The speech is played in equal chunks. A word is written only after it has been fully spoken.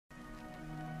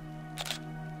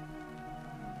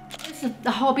it's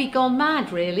a hobby gone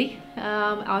mad, really.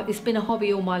 It's been a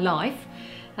hobby all my life,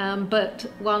 but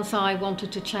once I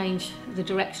wanted to change the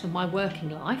direction of my working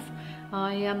life,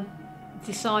 I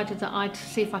decided that I'd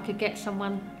see if I could get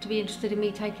someone to be interested in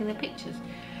me taking their pictures.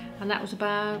 And that was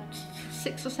about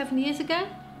 6 or 7 years ago,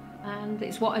 and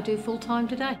it's what I do full time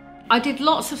today. I did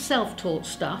lots of self-taught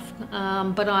stuff,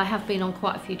 but I have been on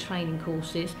quite a few training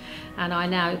courses, and I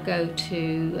now go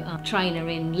to a trainer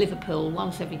in Liverpool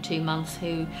once every 2 months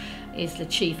who is the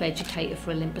chief educator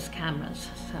for Olympus cameras,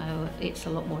 so it's a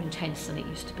lot more intense than it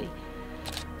used to be.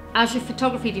 As your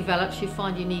photography develops, you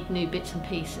find you need new bits and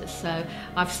pieces, so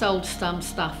I've sold some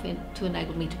stuff to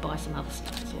enable me to buy some other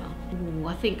stuff as well. Ooh,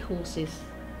 I think horses.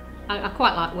 I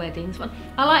quite like weddings.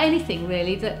 I like anything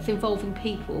really that's involving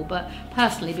people, but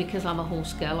personally, because I'm a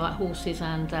horse girl, I like horses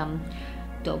and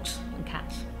dogs and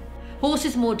cats.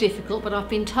 Horses are more difficult, but I've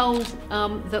been told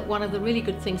that one of the really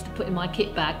good things to put in my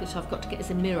kit bag, which I've got to get, is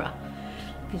a mirror.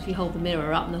 Because if you hold the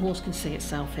mirror up and the horse can see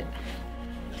itself, it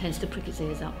tends to prick its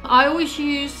ears up. I always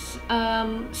use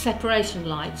separation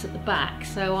lights at the back,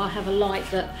 so I have a light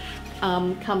that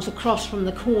comes across from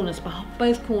the corners,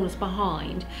 both corners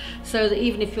behind, so that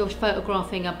even if you're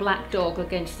photographing a black dog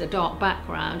against a dark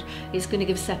background, it's going to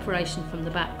give separation from the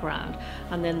background,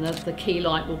 and then the key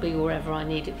light will be wherever I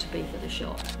need it to be for the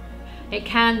shot. It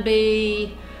can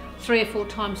be 3 or 4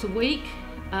 times a week.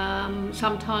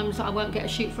 Sometimes I won't get a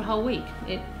shoot for a whole week.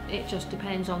 It just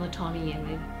depends on the time of year,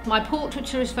 really. My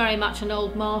portraiture is very much an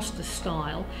old master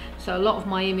style, so a lot of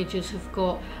my images have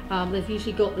got, they've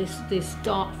usually got this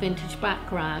dark vintage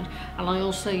background, and I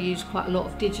also use quite a lot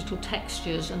of digital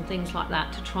textures and things like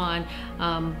that to try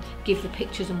and give the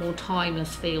pictures a more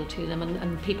timeless feel to them,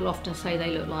 and people often say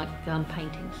they look like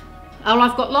paintings. Oh,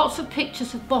 I've got lots of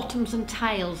pictures of bottoms and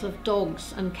tails of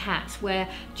dogs and cats where,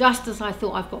 just as I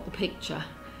thought I've got the picture,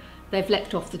 they've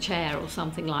leapt off the chair or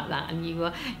something like that,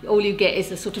 and all you get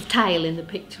is a sort of tail in the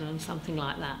picture and something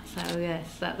like that. So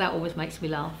yes, that always makes me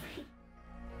laugh.